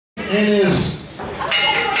and is,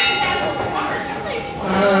 I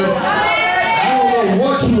don't know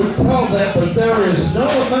what you would call that, but there is no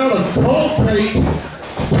amount of Colgate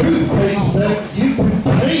toothpaste that you can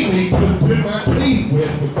pay me to do my teeth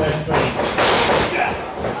with that thing.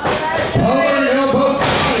 Collar and elbow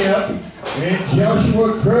tie up, and Joshua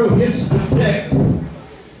Crowe hits the deck.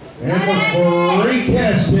 And the freak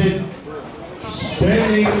acid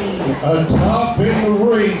standing atop in the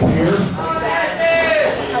ring here.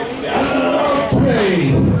 Okay.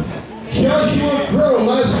 Joshua Crowe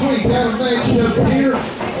last week had a matchup here,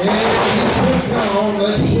 and he took on,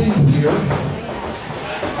 let's see here,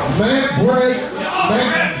 Matt Bradley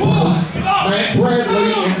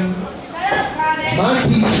and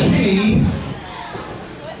Mikey G.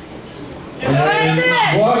 And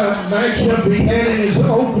what a matchup he had in his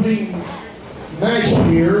opening match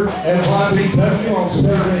here at YBW on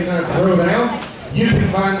Saturday Night ThrowDown. You can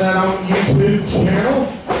find that on YouTube channel.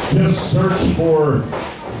 Just search for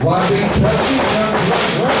YBW.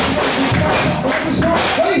 It's on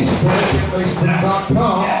Facebook at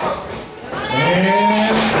Facebook.com.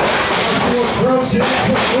 And Crowe's in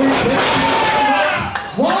for 3 minutes.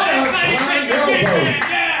 What a flying elbow.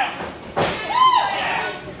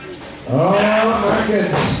 Oh my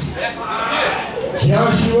goodness.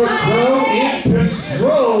 Joshua Crowe in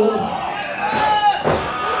control.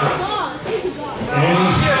 And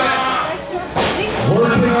he's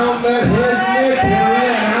working on that head neck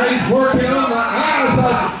area. Now he's working on the eyes.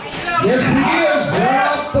 Yes, he is. Right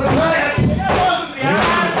off the bat. And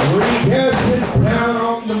he has it down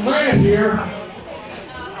on the mat here.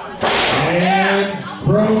 And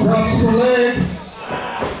Crowe drops the leg.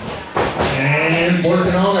 And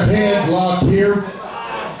working on a headlock here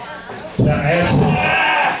to Acid.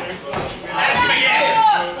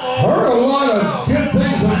 Heard a lot of good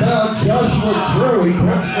things about Joshua Crowe. He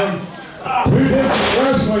comes from 2 different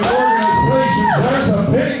wrestling organizations. There's a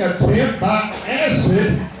pinning attempt by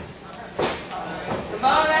Acid. Come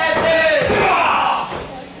on, Acid!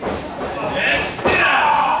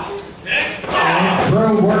 And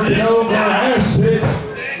Crowe working over Acid.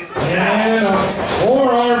 And a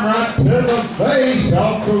forearm right to the face,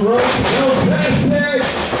 off the ropes, goes Acid.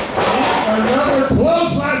 And another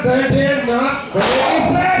clothesline, they did not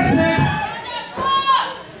face Acid.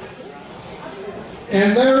 And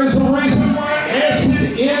there is a reason why Acid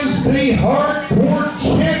is the hardcore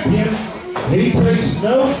champion. He takes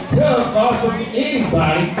no cuff off of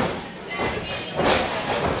anybody.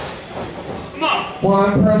 Well,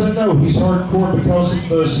 I'm proud to know he's hardcore because of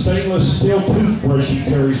the stainless steel toothbrush he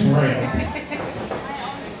carries around.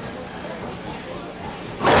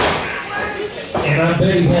 And I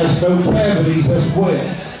bet he has no cavities as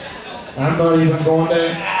well. I'm not even going to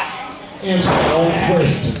answer my own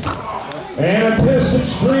question. And a test of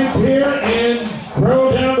strength here, and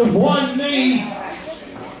Crowe down to one knee.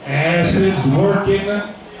 Acid's working.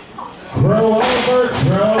 Crowe over.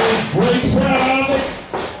 Crowe breaks out of it.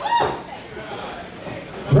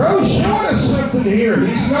 Crowe showing us something here.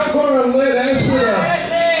 He's not going to let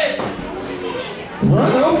Acid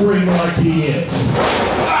run over him like he is.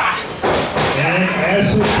 And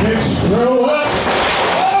Acid picks Crowe up.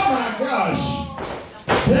 Oh my gosh.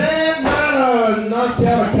 That might have knocked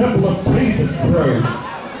out a couple of teeth of Crowe.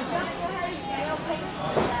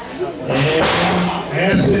 And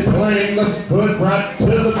Acid playing the foot right to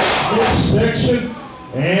the midsection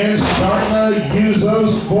and starting to use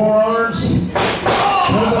those forearms to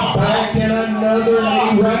the back and another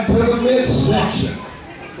knee right to the midsection.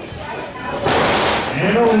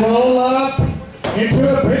 And a roll up into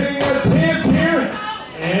a pinning attempt here.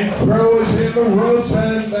 And Crowe is in the ropes,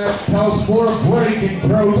 and that calls for a break, and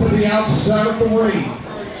Crowe to the outside of the ring.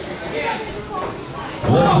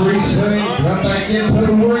 Referee saying, come back into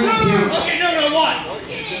the ring here. Okay, no, 1,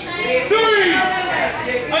 3.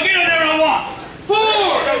 Okay, no, 1, 4.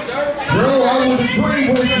 Crowe, I would agree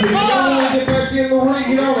with you. If you don't want to get back in the ring,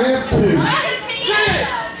 you don't have to.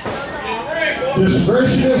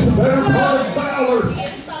 Discretion is the better part of valor.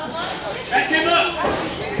 Back him up.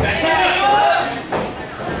 Back him up.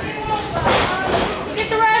 You get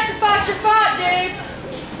the right to fight your fight, dude.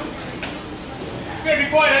 You better be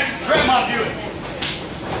quiet. I can grandma do it.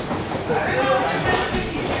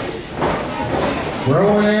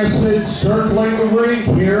 Crowe and Acid circling the ring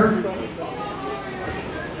here.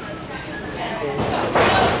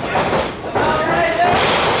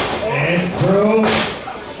 And Crowe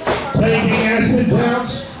taking Acid down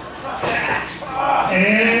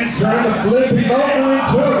and trying to flip him over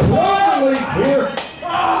into a cloverleaf here.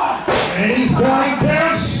 And he's got him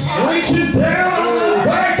down, reaching down on the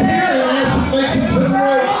back here, and Acid makes it to the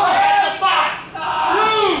rope.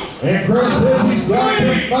 And Crowe says he's got to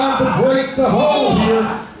find the break the hold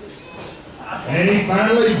here. And he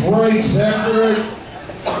finally breaks after a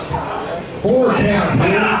 4 count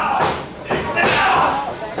here.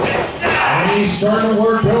 And he's starting to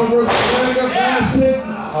work over the leg of Bassett.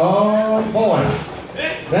 Oh boy.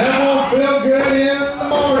 That won't feel good in the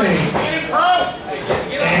morning.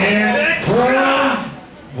 And Crowe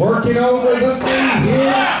working over the knee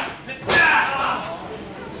here.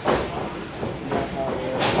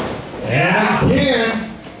 And again,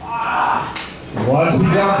 what's he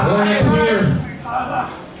got planned here?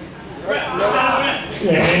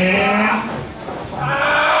 And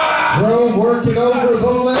Crowe working over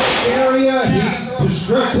the left area. He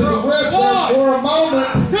distracted the ref there for a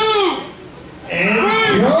moment. And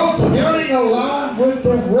Crowe counting along with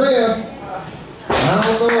the ref. I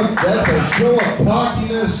don't know if that's a show of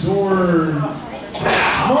cockiness or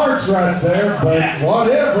smarts right there, but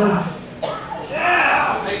whatever.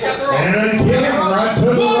 And again, right to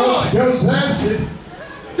the ropes goes Acid.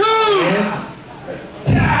 2,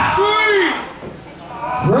 3.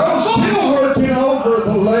 Crowe still working over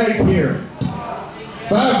the leg here.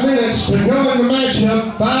 5 minutes to go in the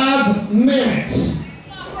matchup. 5 minutes.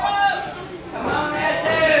 5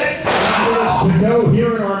 minutes to go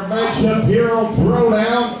here in our matchup here on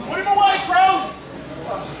ThrowDown. Put him away, Crowe.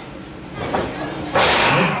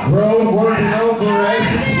 And Crowe working over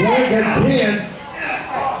Acid's leg again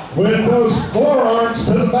with those forearms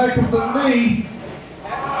to the back of the knee.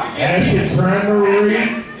 Acid trying to reach.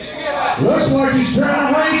 Looks like he's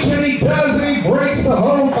trying to reach, and he does, and he breaks the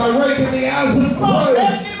hold by raking the eyes of Crowe.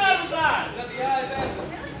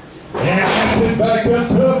 And Acid back up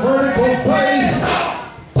to a vertical place.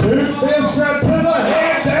 2 fists right to the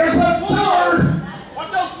head. There's a third.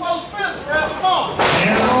 Watch those close fists, Ref. Come on.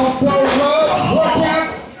 And off the ropes. Look out.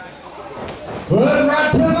 Foot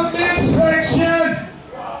right to the midsection.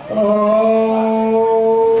 Oh.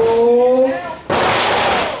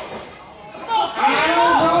 I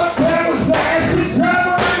don't know if that was the Acid driver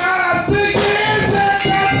or not. I think it is, and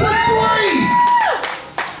that's a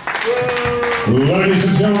 3. Ladies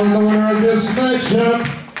and gentlemen, the winner of this matchup,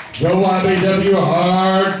 the YBW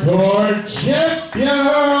Hardcore Champion,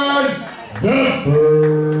 the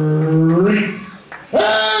Freak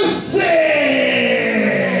Acid!